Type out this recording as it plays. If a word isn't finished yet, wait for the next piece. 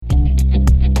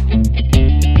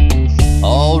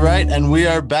right, and we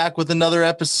are back with another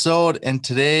episode. And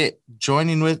today,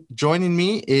 joining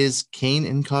me is Kane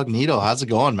Incognito. How's it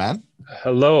going, man?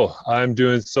 Hello, I'm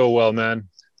doing so well, man.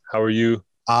 How are you?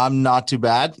 I'm not too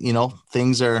bad.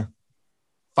 Things are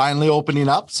finally opening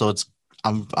up, so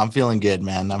I'm feeling good,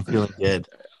 man. I'm feeling good.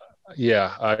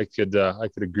 Yeah, I could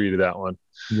agree to that one.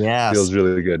 Yes. Feels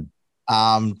really good.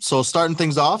 So starting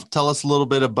things off, tell us a little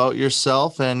bit about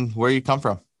yourself and where you come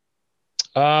from.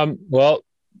 Well,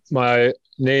 my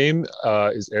name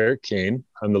is Eric Kane.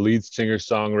 I'm the lead singer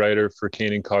songwriter for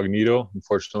Kane Incognito.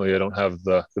 Unfortunately, I don't have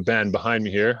the band behind me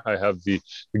here. I have the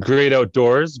great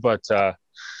outdoors, but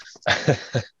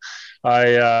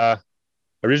I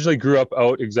originally grew up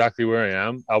out exactly where I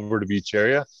am, Alberta Beach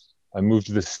area. I moved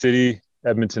to the city,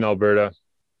 Edmonton, Alberta.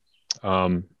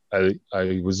 I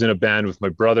was in a band with my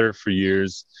brother for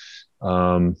years.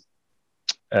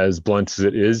 As blunt as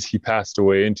it is, he passed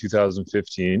away in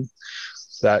 2015.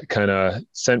 That kind of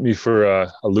sent me for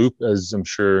a loop, as I'm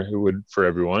sure it would for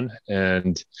everyone.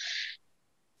 And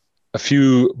a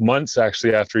few months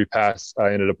actually after he passed,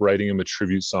 I ended up writing him a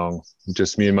tribute song,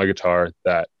 just me and my guitar,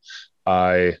 that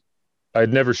I'd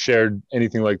never shared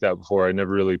anything like that before. I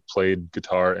never really played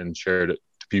guitar and shared it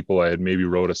to people. I had maybe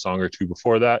wrote a song or two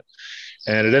before that,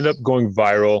 and it ended up going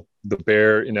viral. The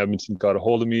Bear in Edmonton got a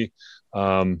hold of me.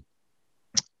 I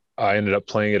ended up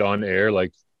playing it on air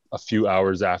like a few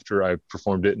hours after I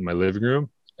performed it in my living room,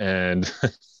 and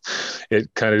it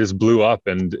kind of just blew up,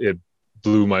 and it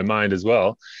blew my mind as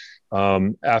well.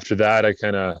 After that,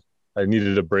 I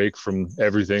needed a break from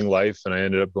everything life, and I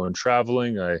ended up going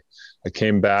traveling. I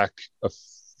came back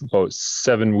about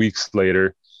 7 weeks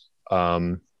later,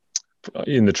 in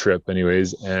the trip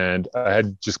anyways, and I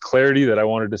had just clarity that I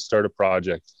wanted to start a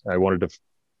project. I wanted to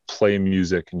play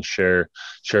music and share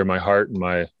my heart and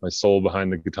my soul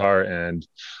behind the guitar. And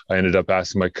I ended up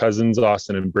asking my cousins,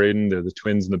 Austin and Braden, they're the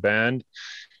twins in the band,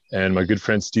 and my good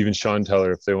friend Stephen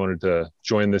Schonteller, if they wanted to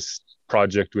join this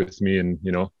project with me and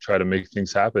try to make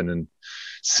things happen. And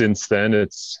since then,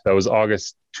 that was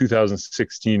August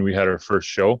 2016, we had our first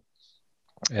show.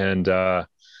 And yeah,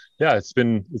 it's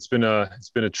been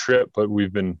a trip, but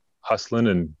we've been hustling,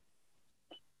 and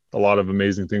a lot of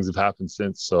amazing things have happened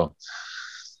since. So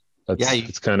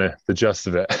it's kind of the gist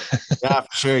of it. Yeah,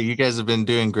 for sure. You guys have been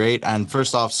doing great. And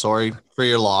first off, sorry for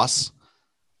your loss.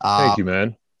 Thank you,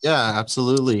 man. Yeah,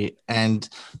 absolutely. And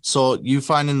so you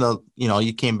finding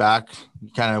you came back, you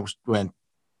kind of went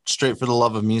straight for the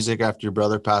love of music after your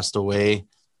brother passed away.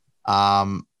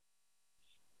 Tell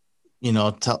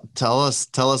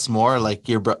us more, like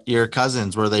your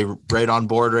cousins, were they right on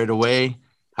board right away?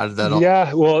 How did that all?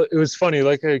 Yeah, well, it was funny.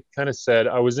 Like I kind of said,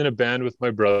 I was in a band with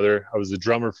my brother. I was the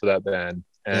drummer for that band.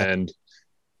 And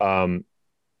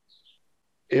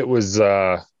it was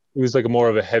like a more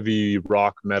of a heavy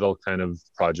rock metal kind of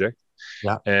project.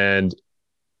 Yeah. And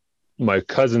my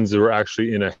cousins were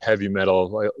actually in a heavy metal,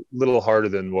 like, a little harder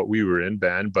than what we were in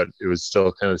band, but it was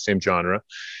still kind of the same genre.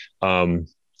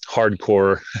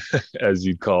 Hardcore, as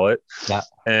you'd call it. Yeah.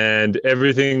 And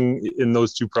everything in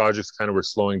those two projects kind of were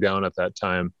slowing down at that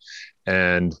time.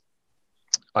 And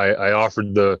I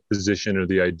offered the position or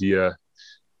the idea,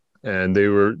 and they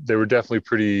were definitely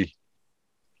pretty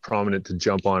prominent to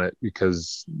jump on it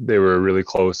because they were really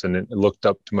close, and it looked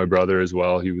up to my brother as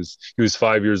well. He was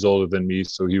 5 years older than me,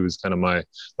 so he was kind of my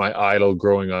idol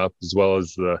growing up, as well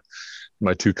as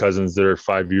my two cousins that are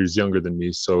 5 years younger than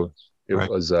me. So it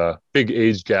was a big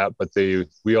age gap, but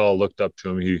we all looked up to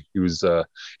him. He was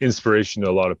inspiration to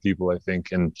a lot of people, I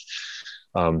think, and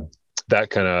that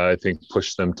kind of, I think,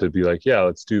 pushed them to be like, yeah,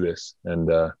 let's do this.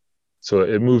 And so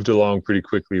it moved along pretty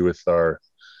quickly with the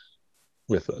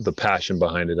passion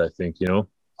behind it, I think,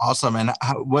 Awesome. And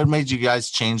what made you guys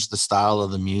change the style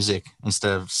of the music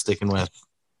instead of sticking with?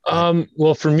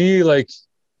 Well, for me, like,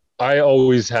 I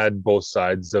always had both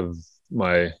sides of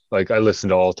I listen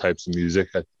to all types of music.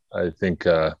 I think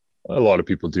a lot of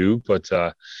people do, but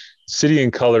City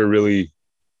and Color really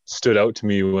stood out to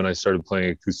me when I started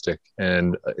playing acoustic,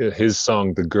 and his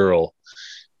song "The Girl"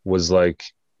 was like,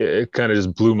 it kind of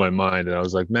just blew my mind, and I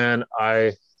was like, man,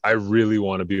 I really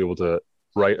want to be able to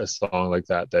write a song like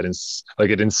that is like,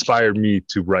 it inspired me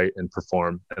to write and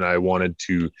perform, and I wanted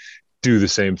to do the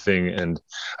same thing. And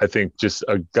I think just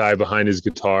a guy behind his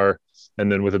guitar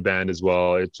and then with a band as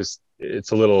well,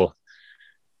 it's a little,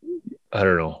 I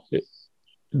don't know,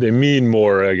 they mean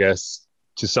more, I guess,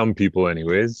 to some people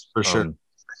anyways. For sure.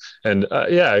 And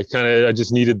I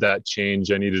just needed that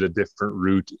change. I needed a different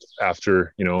route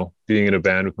after, being in a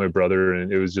band with my brother,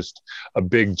 and it was just a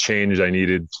big change I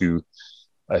needed to,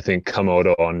 I think, come out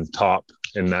on top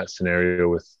in that scenario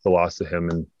with the loss of him.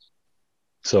 And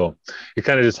So it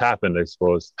kind of just happened, I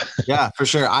suppose. Yeah, for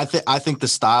sure. I think the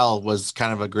style was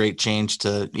kind of a great change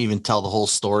to even tell the whole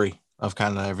story of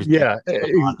kind of everything Yeah,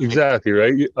 going on. exactly.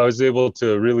 Right. I was able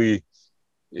to really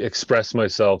express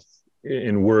myself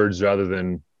in words rather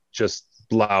than just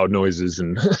loud noises.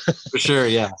 And For sure,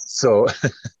 yeah. so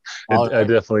All I right.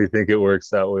 definitely think it works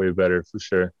that way better for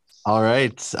sure. All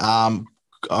right.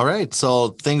 All right. So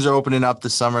things are opening up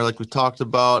this summer, like we talked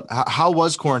about. How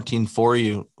was quarantine for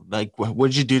you? Like,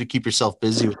 what did you do to keep yourself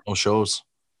busy with no shows?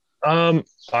 Um,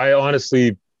 I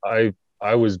honestly, I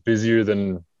was busier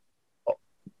than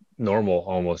normal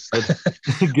almost.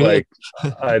 Good. Like,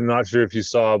 I'm not sure if you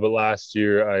saw, but last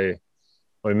year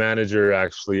my manager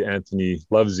actually, Anthony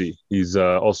Lovesey, he's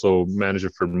also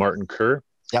manager for Martin Kerr,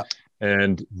 Yeah.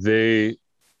 and they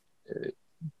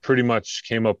pretty much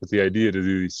came up with the idea to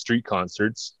do these street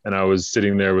concerts. And I was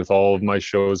sitting there with all of my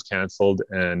shows canceled,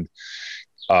 and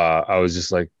I was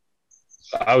just like,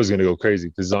 I was gonna go crazy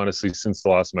because honestly, since the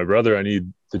loss of my brother, I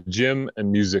need the gym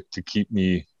and music to keep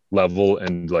me level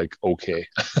and like okay.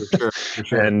 For sure. For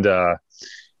sure. And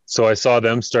so I saw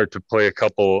them start to play a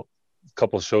couple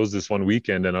shows this one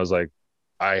weekend, and I was like,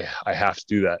 I have to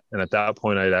do that. And at that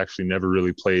point, I'd actually never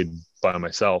really played by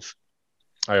myself.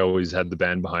 I always had the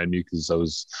band behind me because I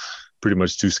was pretty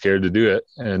much too scared to do it.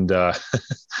 And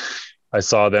I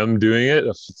saw them doing it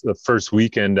the first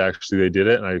weekend. Actually, they did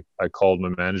it, and I called my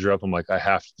manager up. I'm like, I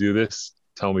have to do this.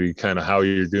 Tell me kind of how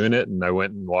you're doing it. And I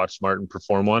went and watched Martin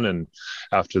perform one. And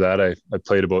after that, I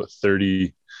played about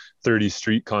 30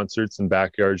 street concerts and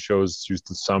backyard shows through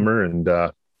the summer. And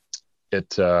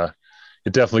it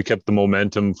it definitely kept the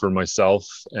momentum for myself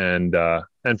and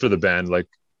for the band. Like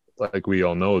we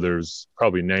all know, there's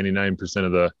probably 99%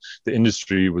 of the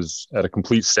industry was at a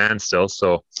complete standstill.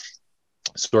 So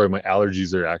sorry, my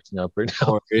allergies are acting up right No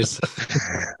now. worries.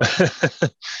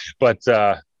 But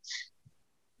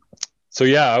so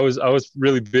yeah, I was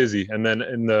really busy, and then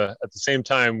at the same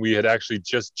time, we had actually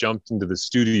just jumped into the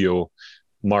studio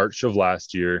March of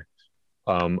last year.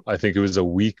 I think it was a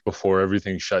week before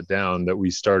everything shut down that we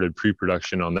started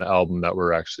pre-production on the album that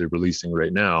we're actually releasing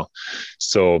right now.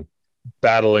 So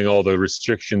battling all the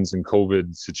restrictions and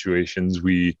COVID situations,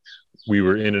 we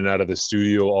were in and out of the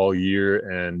studio all year,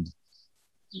 and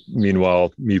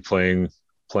meanwhile, me playing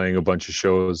a bunch of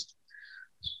shows.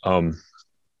 Um,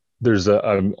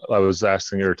 I was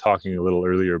asking or talking a little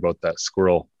earlier about that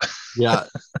squirrel. Yeah.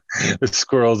 The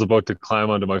squirrel's about to climb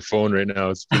onto my phone right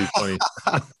now. It's pretty funny.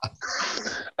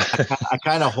 I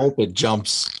kind of hope it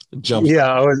jumps.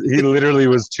 Yeah, he literally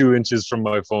was 2 inches from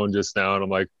my phone just now, and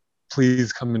I'm like,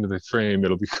 please come into the frame.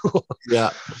 It'll be cool. Yeah.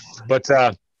 But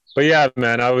yeah,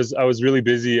 man, I was really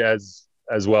busy as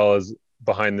well as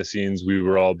behind the scenes. We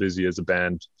were all busy as a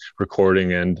band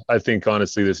recording, and I think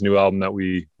honestly, this new album that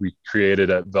we created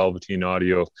at Velveteen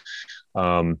Audio,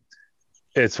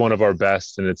 it's one of our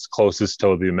best, and it's closest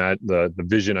to the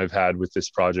vision I've had with this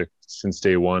project since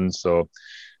day one. So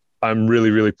I'm really,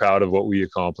 really proud of what we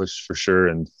accomplished for sure.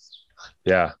 And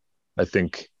yeah, I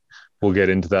think we'll get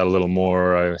into that a little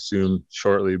more, I assume,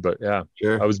 shortly. But yeah,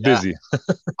 Sure. I was Yeah. busy.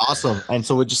 Awesome. And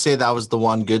so would you say that was the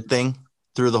one good thing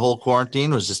through the whole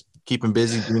quarantine was just keeping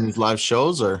busy doing these live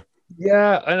shows or?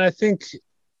 Yeah, and I think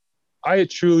I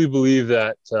truly believe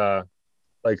that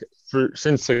like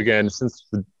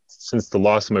since the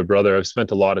loss of my brother, I've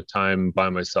spent a lot of time by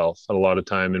myself, a lot of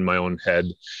time in my own head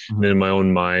and in my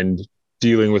own mind,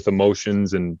 dealing with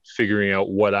emotions and figuring out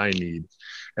what I need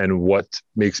and what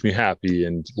makes me happy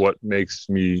and what makes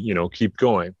me, keep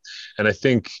going. And I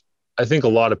think a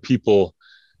lot of people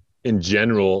in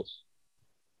general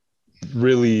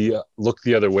really look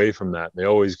the other way from that. They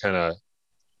always kind of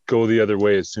go the other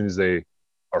way as soon as they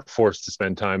are forced to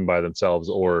spend time by themselves,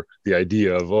 or the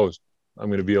idea of, oh, I'm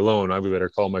going to be alone, I better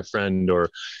call my friend, or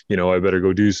I better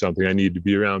go do something, I need to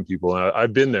be around people.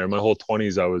 I've been there my whole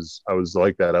 20s. I was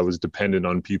like that. I was dependent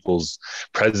on people's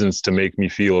presence to make me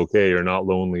feel okay or not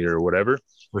lonely or whatever.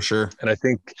 For sure. And I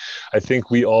think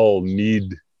we all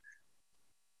need,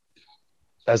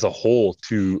 as a whole,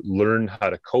 to learn how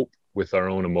to cope with our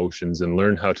own emotions and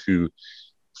learn how to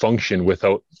function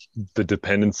without the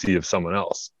dependency of someone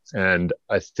else. And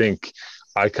I think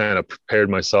I kind of prepared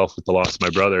myself with the loss of my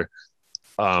brother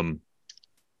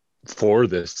for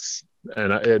this,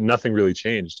 and nothing really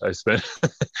changed. I spent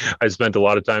I spent a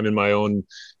lot of time in my own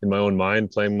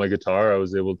mind playing my guitar. I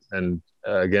was able, and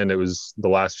again, it was the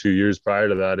last few years prior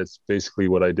to that, it's basically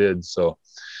what I did. So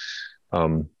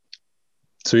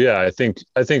yeah, I think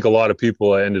a lot of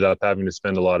people ended up having to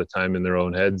spend a lot of time in their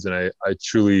own heads, and I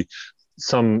truly,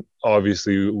 some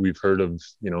obviously we've heard of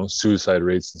suicide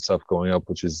rates and stuff going up,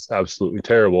 which is absolutely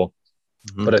terrible.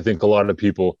 Mm-hmm. But I think a lot of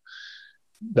people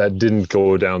that didn't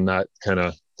go down that kind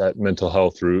of that mental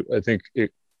health route. I think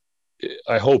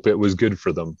I hope it was good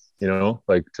for them,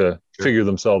 like to figure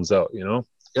themselves out,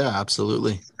 Yeah,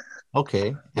 absolutely.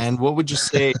 Okay. And what would you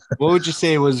say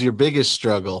was your biggest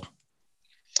struggle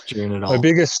during it My all?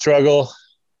 biggest struggle,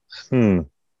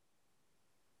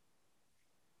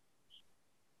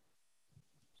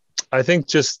 I think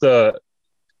just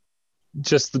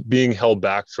being held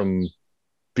back from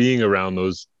being around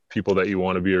those people that you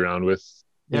want to be around with,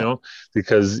 Yeah.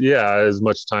 because as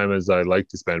much time as I like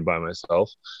to spend by myself,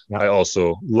 Yeah. I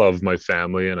also love my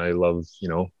family, and I love,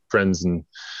 friends, and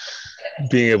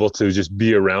being able to just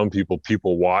be around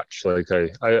people watch. Like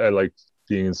I like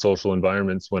being in social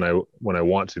environments when I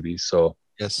want to be. So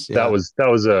Yes. that Yeah.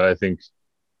 was I think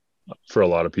for a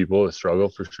lot of people a struggle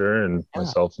for sure, and Yeah.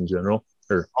 myself in general.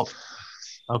 Or Oh,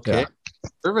 okay. yeah.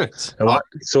 Perfect.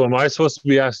 Am I supposed to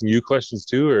be asking you questions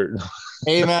too, or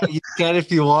Hey man, you can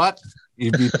if you want.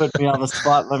 You'd be putting me on the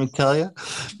spot, let me tell you.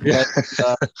 yeah?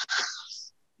 But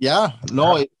yeah,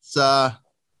 no, it's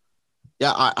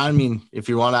yeah, I mean, if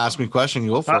you want to ask me a question, you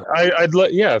go for it. I'd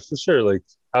like, yeah, for sure. Like,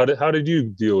 how did you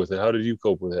deal with it? How did you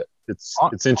cope with it? It's Uh,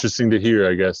 it's interesting to hear,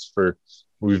 I guess. For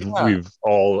Yeah, we've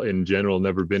all in general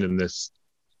never been in this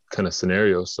kind of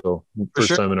scenario, so for first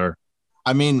sure. time in our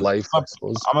I mean, life, I I'm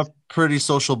suppose. I'm a pretty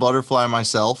social butterfly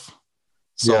myself.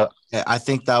 So Yeah, I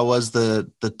think that was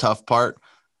the tough part.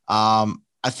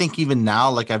 I think even now,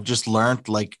 like I've just learned,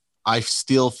 like I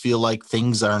still feel like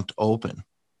things aren't open.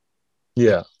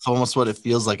 yeah, It's almost what it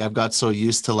feels like. I've got so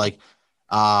used to like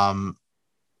um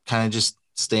kind of just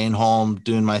staying home,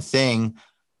 doing my thing.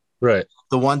 right,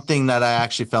 The one thing that I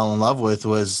actually fell in love with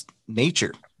was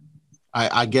nature.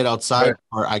 I get outside right.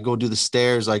 or I go do the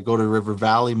stairs, I go to River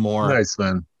Valley Nice,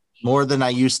 man. more than I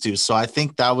used to. So I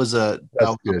think that That's was a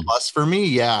good. plus for me.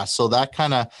 Yeah. So that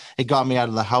kind of it got me out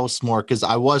of the house more because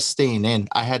I was staying in.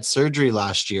 I had surgery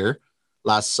last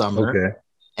summer, Okay.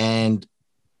 and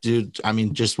dude, I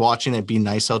mean, just watching it be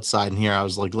nice outside in here, I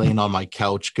was like laying on my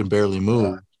couch, can barely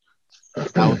move.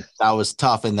 That was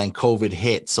tough. And then COVID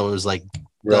hit, so it was like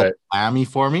double Right. whammy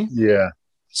for me. Yeah.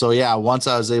 So yeah, once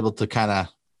I was able to kind of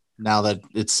now that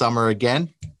it's summer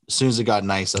again, as soon as it got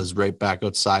nice, I was right back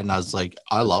outside and I was like,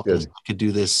 I That's love this. good. I could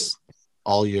do this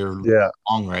all year Yeah,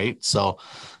 long, right? So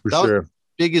for that was the sure.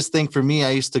 biggest thing for me.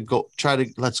 I used to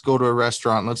let's go to a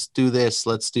restaurant, let's do this,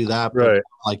 let's do that. But Right.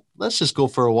 like, let's just go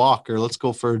for a walk or let's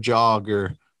go for a jog or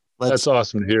That's let's,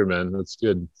 awesome to hear, man. That's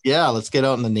good. yeah, let's get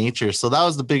out in the nature. So that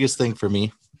was the biggest thing for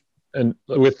me. And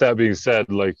with that being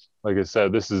said, like I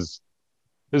said, this is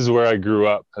where I grew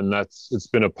up, and it's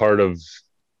been a part of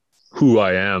who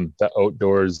I am. The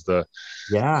outdoors,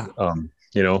 Yeah,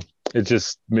 you know, it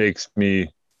just makes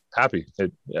me happy.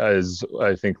 It, as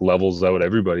I think, levels out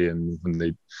everybody, and when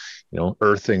they,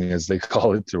 earthing as they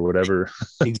call it or whatever,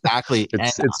 exactly. And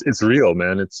it's real,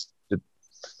 man. It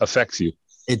affects you.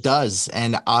 it does.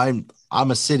 And I'm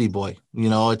a city boy.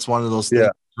 It's one of those things. Yeah,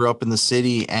 Grew up in the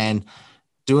city and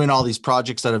doing all these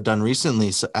projects that I've done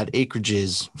recently, so at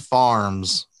acreages,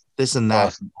 farms, this and that.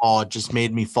 awesome. Oh, it just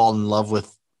made me fall in love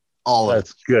with all of it.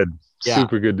 That's good. Yeah.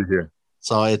 Super good to hear.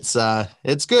 So it's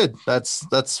good.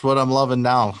 That's what I'm loving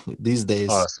now these days.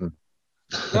 Awesome.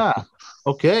 Yeah.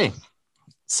 Okay.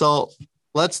 So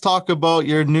let's talk about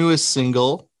your newest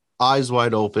single, Eyes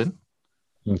Wide Open.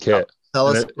 Okay. Tell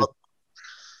And us.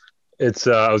 it's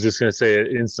I was just gonna say it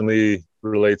instantly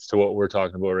relates to what we're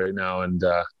talking about right now, and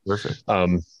Perfect.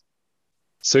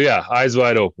 so yeah, Eyes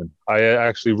Wide Open. I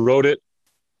actually wrote it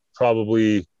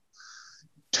probably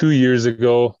 2 years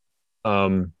ago.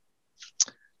 Um,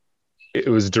 it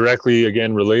was directly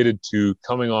again related to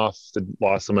coming off the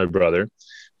loss of my brother,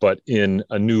 but in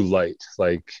a new light.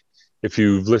 Like, if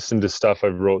you've listened to stuff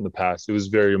I've wrote in the past, it was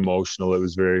very emotional, it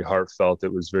was very heartfelt,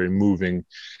 it was very moving,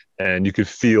 and you could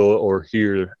feel or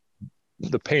hear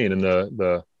the pain and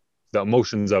the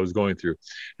emotions I was going through.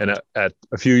 And at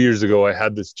a few years ago, I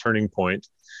had this turning point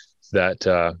that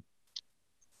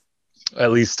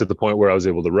at least to the point where I was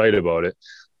able to write about it.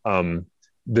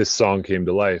 This song came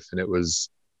to life, and it was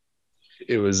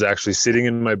actually sitting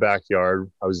in my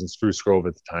backyard. I was in Spruce Grove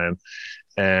at the time,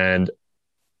 and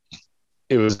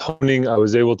I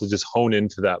was able to just hone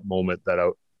into that moment,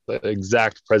 the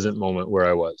exact present moment where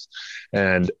I was.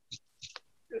 And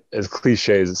as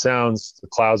cliche as it sounds, the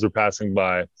clouds were passing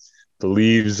by, the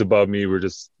leaves above me were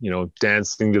just,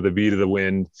 dancing to the beat of the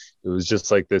wind. It was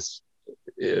just like this,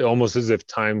 almost as if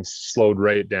time slowed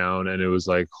right down, and it was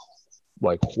like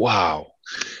wow.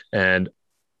 And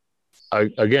I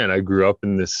grew up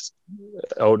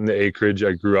out in the acreage.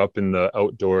 I grew up in the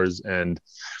outdoors, and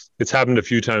it's happened a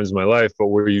few times in my life, but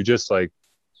where you just like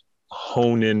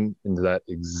hone in into that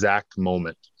exact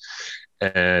moment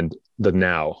and the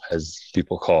now, as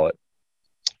people call it.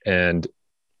 And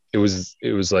it was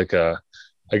like I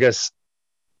guess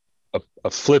a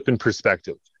flip in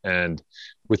perspective. And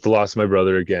with the loss of my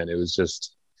brother, again, it was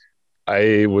just,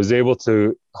 I was able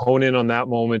to hone in on that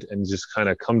moment and just kind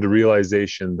of come to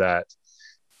realization that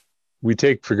we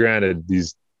take for granted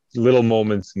these little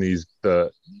moments and these,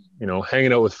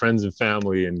 hanging out with friends and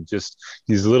family, and just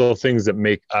these little things that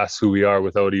make us who we are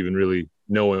without even really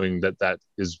knowing that that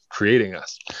is creating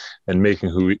us and making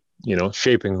who we,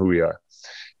 shaping who we are.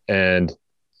 And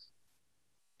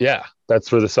yeah,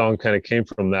 that's where the song kind of came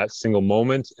from, that single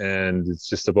moment. And it's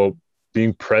just about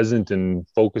being present and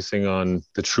focusing on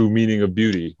the true meaning of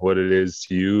beauty. What it is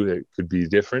to you, it could be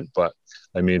different, but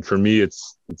I mean, for me,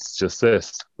 it's just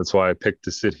this. That's why I picked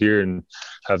to sit here and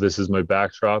have this as my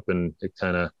backdrop. And it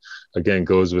kind of, again,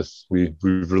 goes with, we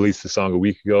released the song a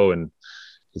week ago, and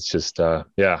it's just,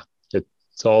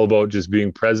 it's all about just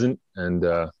being present and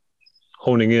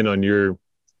honing in on your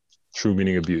true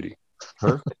meaning of beauty.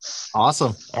 Perfect.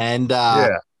 Awesome. And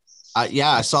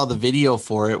I saw the video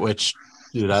for it, which,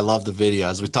 dude, I love the video,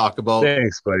 as we talk about.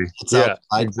 Thanks, buddy. Yeah,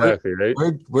 exactly. Right.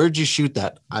 Where'd you shoot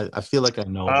that? I feel like I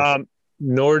know.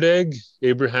 Nordegg,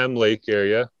 Abraham Lake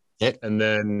area, okay. And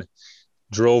then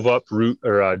drove up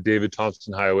David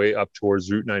Thompson Highway up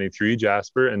towards Route 93,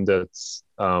 Jasper, and that's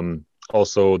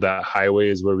also that highway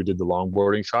is where we did the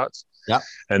longboarding shots. Yeah,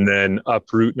 and then up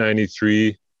Route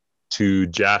 93 to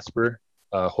Jasper,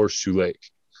 Horseshoe Lake.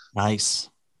 Nice.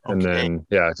 Okay. And then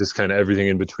just kind of everything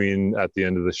in between at the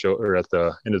end of the show, or at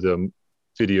the end of the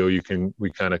video,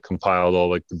 we kind of compiled all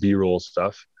like the B-roll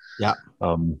stuff. Yeah.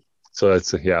 So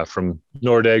that's from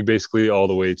Nordegg basically all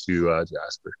the way to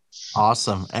Jasper.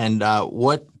 Awesome. And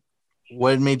what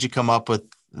made you come up with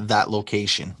that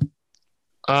location?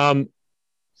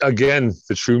 Again,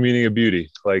 the true meaning of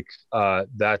beauty. Like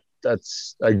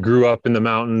that's I grew up in the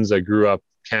mountains. I grew up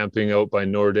camping out by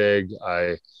Nordegg.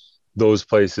 Those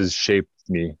places shaped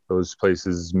me. Those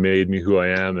places made me who I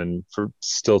am, and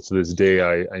still to this day,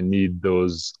 I need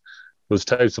those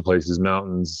types of places,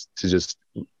 mountains, to just,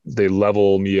 they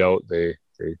level me out. They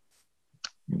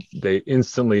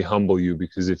instantly humble you,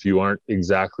 because if you aren't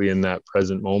exactly in that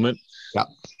present moment,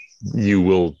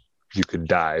 you could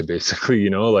die basically,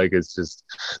 like, it's just,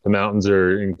 the mountains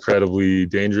are incredibly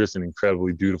dangerous and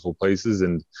incredibly beautiful places.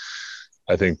 And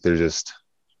I think they're just,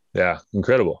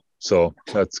 incredible. So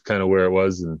that's kind of where it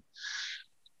was. And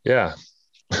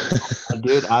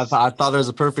dude, I thought it was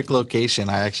a perfect location.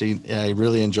 I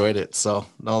really enjoyed it. So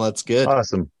no, that's good.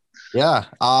 Awesome. Yeah.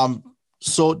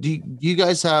 So do you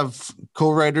guys have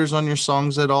co-writers on your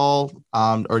songs at all?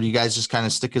 Or do you guys just kind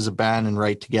of stick as a band and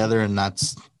write together, and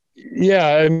that's? Yeah.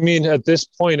 I mean, at this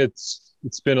point, it's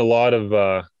been a lot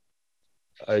of,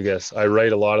 I guess I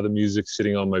write a lot of the music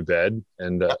sitting on my bed.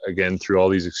 And again, through all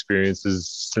these experiences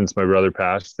since my brother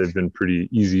passed, they've been pretty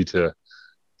easy to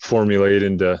formulate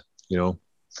into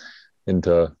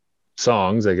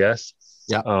songs, I guess.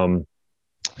 Yeah.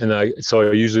 So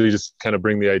I usually just kind of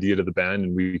bring the idea to the band,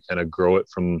 and we kind of grow it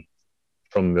from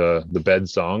the bed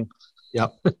song.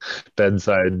 Yep.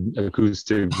 Bedside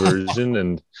acoustic version.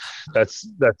 And that's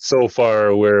so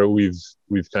far where we've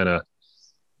kind of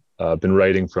been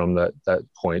writing from that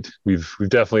point. We've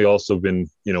definitely also been,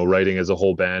 writing as a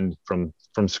whole band from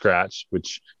scratch,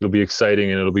 which it'll be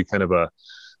exciting, and it'll be kind of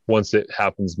once it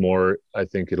happens more, I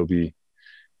think it'll be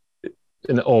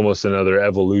almost another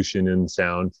evolution in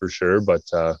sound for sure. But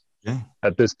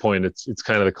at this point, it's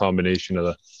kind of the combination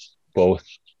of both.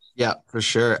 Yeah, for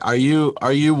sure. Are you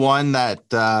one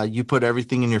that you put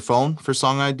everything in your phone for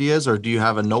song ideas, or do you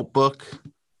have a notebook?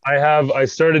 I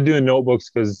started doing notebooks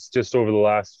because just over the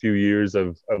last few years,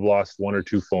 I've lost one or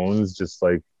two phones, just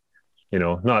like,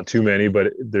 not too many,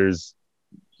 but there's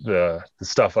the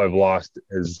stuff I've lost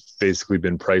has basically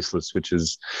been priceless, which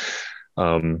is,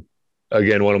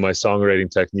 again, one of my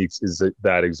songwriting techniques is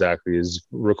that exactly, is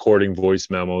recording voice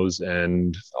memos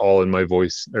and all in my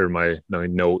voice, or my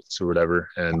notes or whatever.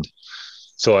 And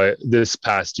so this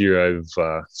past year,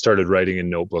 I've started writing in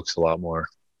notebooks a lot more.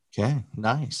 Okay,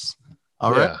 nice.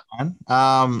 All right,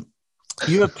 man.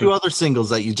 You have two other singles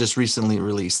that you just recently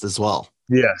released as well.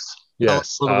 Yes.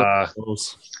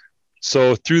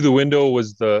 So Through the Window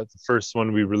was the first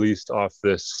one we released off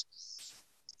this,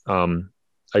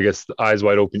 I guess, the Eyes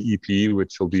Wide Open EP,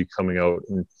 which will be coming out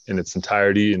in its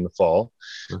entirety in the fall.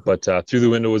 Mm-hmm. But Through the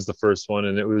Window was the first one,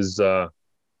 and it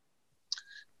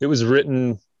was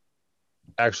written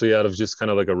actually out of just kind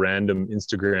of like a random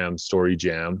Instagram story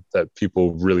jam that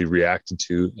people really reacted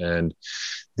to. And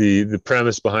the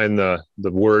premise behind the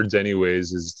words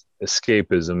anyways is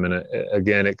escapism. And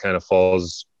again, it kind of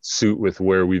falls suit with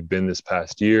where we've been this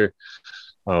past year.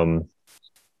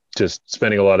 Just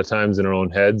spending a lot of times in our own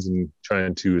heads and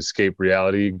trying to escape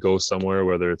reality, go somewhere,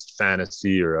 whether it's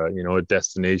fantasy or a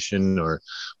destination or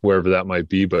wherever that might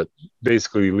be, but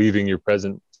basically leaving your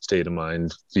present state of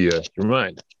mind via your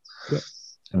mind. Yeah.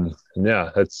 And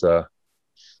yeah, that's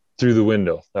Through the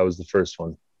Window. That was the first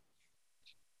one.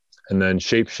 And then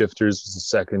Shapeshifters was the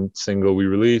second single we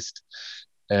released.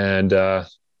 And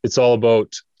it's all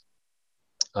about,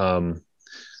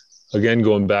 again,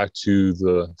 going back to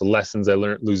the lessons I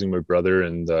learned losing my brother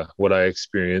and what I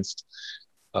experienced.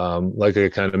 Like I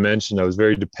kind of mentioned, I was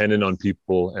very dependent on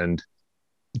people and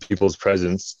people's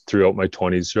presence throughout my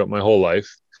 20s, throughout my whole life.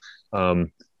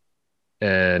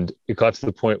 And it got to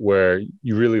the point where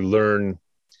you really learn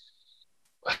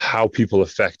how people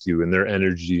affect you and their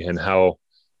energy and how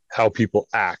people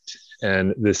act.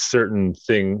 And this certain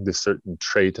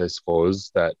trait, I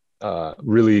suppose, that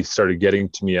really started getting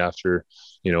to me after,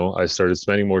 I started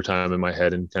spending more time in my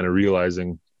head and kind of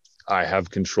realizing I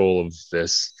have control of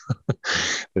this,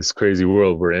 this crazy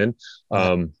world we're in.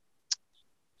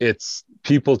 It's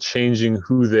people changing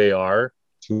who they are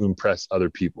to impress other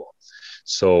people.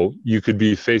 So you could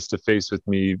be face to face with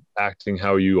me acting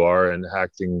how you are and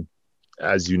acting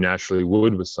as you naturally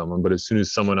would with someone. But as soon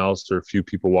as someone else or a few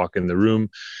people walk in the room,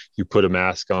 you put a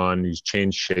mask on, you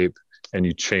change shape, and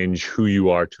you change who you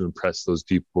are to impress those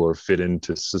people or fit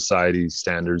into society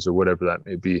standards or whatever that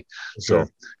may be. Sure.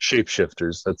 So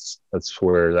Shapeshifters, that's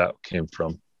where that came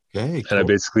from. Okay, cool. And I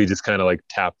basically just kind of like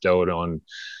tapped out on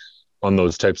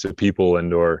those types of people,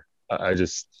 and or I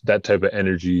just, that type of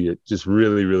energy, it just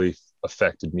really, really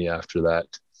affected me after that.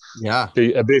 Yeah.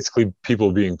 Basically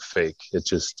people being fake. It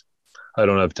just, I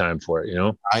don't have time for it,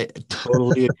 I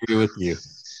totally agree with you.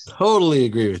 Totally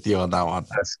agree with you on that one.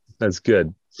 That's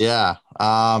good. Yeah.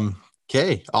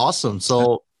 Okay. Awesome.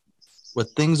 So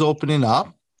with things opening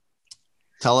up,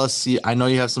 tell us, I know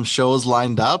you have some shows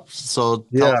lined up. So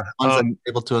tell us the ones that you're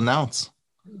able to announce.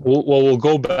 We'll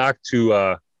go back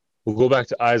to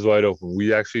Eyes Wide Open.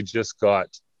 We actually just got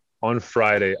on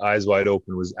Friday, Eyes Wide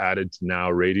Open was added to Now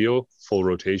Radio, full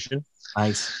rotation.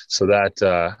 Nice. So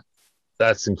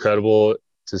that's incredible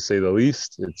to say the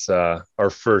least. It's our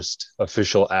first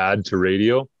official ad to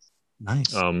radio.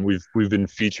 Nice. We've been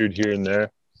featured here and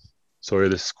there. Sorry,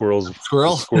 the squirrel's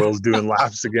doing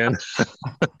laps again.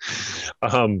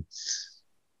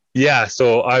 Yeah,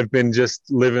 so I've been just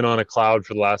living on a cloud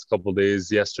for the last couple of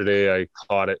days. Yesterday I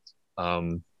caught it.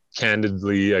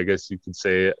 Candidly, I guess you could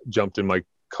say, jumped in my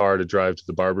car to drive to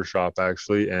the barbershop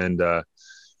actually, and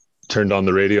turned on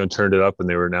the radio and turned it up, and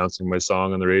they were announcing my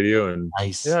song on the radio. And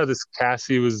nice. Yeah, this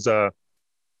Cassie was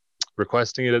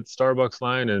requesting it at the Starbucks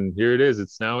line, and here it is.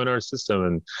 It's now in our system,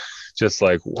 and just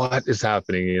like, what is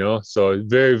happening, So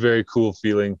very, very cool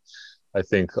feeling. I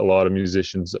think a lot of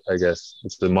musicians, I guess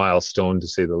it's a milestone to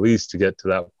say the least to get to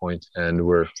that point, and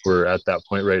we're at that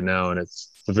point right now, and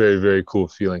it's a very, very cool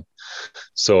feeling.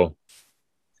 So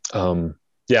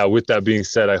yeah, with that being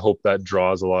said, I hope that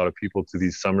draws a lot of people to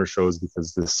these summer shows,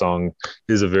 because this song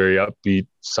is a very upbeat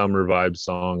summer vibe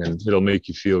song, and it'll make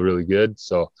you feel really good.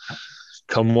 So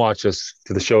come watch us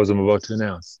to the shows I'm about to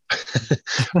announce.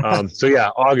 So yeah,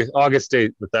 August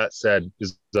 8th, with that said,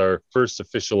 is our first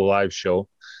official live show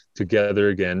together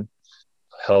again,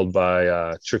 held by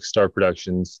Trickstar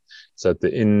Productions. It's at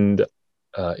the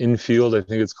infield, I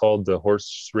think it's called, the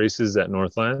horse races at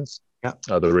Northlands. Yeah.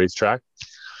 The racetrack.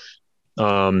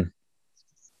 We're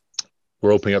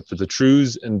opening up for the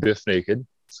Trews and Biff Naked,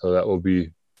 so that will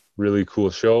be really cool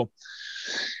show.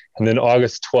 And then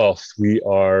August 12th, we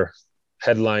are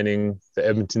headlining the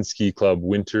Edmonton Ski Club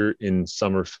Winter in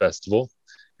Summer Festival,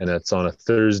 and that's on a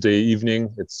Thursday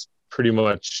evening. It's pretty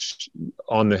much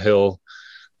on the hill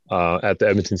at the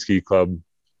Edmonton Ski Club.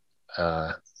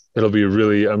 It'll be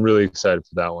I'm really excited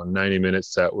for that one. 90-minute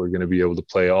set. We're going to be able to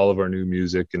play all of our new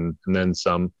music and then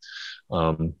some.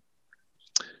 And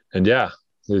yeah,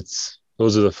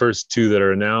 those are the first two that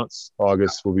are announced.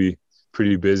 August will be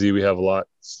pretty busy. We have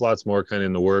lots more kind of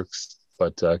in the works,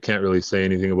 but can't really say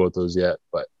anything about those yet.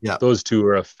 But yeah, those two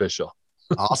are official.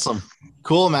 Awesome.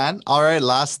 Cool, man. All right.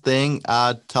 Last thing,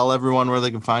 tell everyone where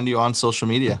they can find you on social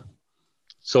media.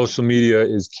 Social media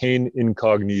is Kane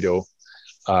Incognito,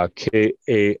 Kane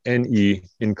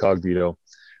Incognito,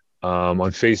 on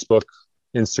Facebook,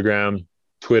 Instagram,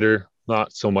 Twitter.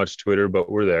 Not so much Twitter, but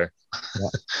we're there. Yeah.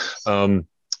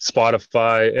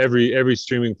 Spotify, every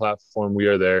streaming platform, we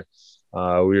are there.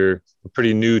 We're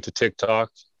pretty new to TikTok.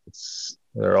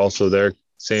 They're also there.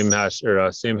 Same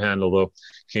handle though,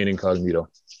 Kane Incognito.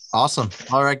 Awesome.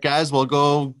 All right, guys, we'll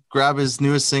go grab his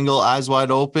newest single, Eyes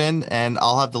Wide Open, and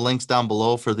I'll have the links down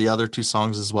below for the other 2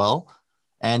 songs as well.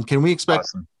 And can we expect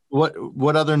Awesome.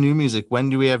 what other new music? When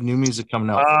do we have new music coming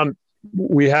out?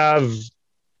 We have,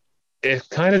 it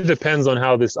kind of depends on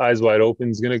how this Eyes Wide Open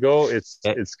is going to go. It's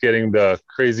getting the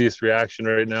craziest reaction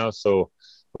right now. So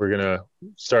we're going to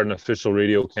start an official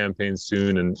radio campaign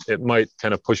soon, and it might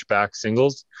kind of push back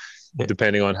singles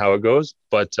depending on how it goes.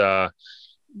 But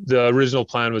the original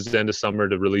plan was the end of summer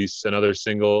to release another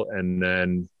single, and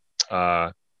then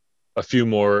a few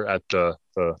more at the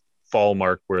fall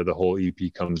mark where the whole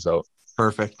EP comes out.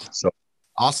 Perfect. So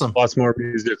awesome. Lots more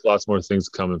music, lots more things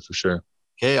coming for sure.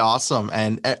 Okay, awesome.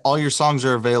 And all your songs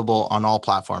are available on all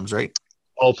platforms, right?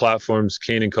 All platforms,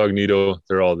 Kane Incognito,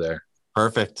 they're all there.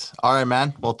 Perfect. All right,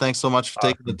 man. Well, thanks so much for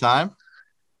taking the time.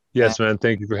 Yes, man.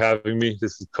 Thank you for having me.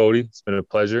 This is Cody. It's been a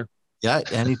pleasure. Yeah,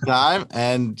 anytime.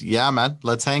 And yeah, man,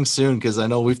 let's hang soon because I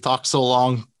know we've talked so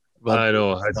long. I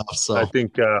know. I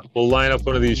think we'll line up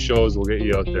one of these shows. We'll get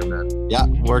you out there, man. Yeah,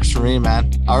 works for me,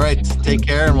 man. All right. Take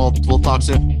care and we'll talk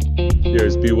soon.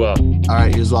 Cheers. Be well. All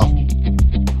right. You as well.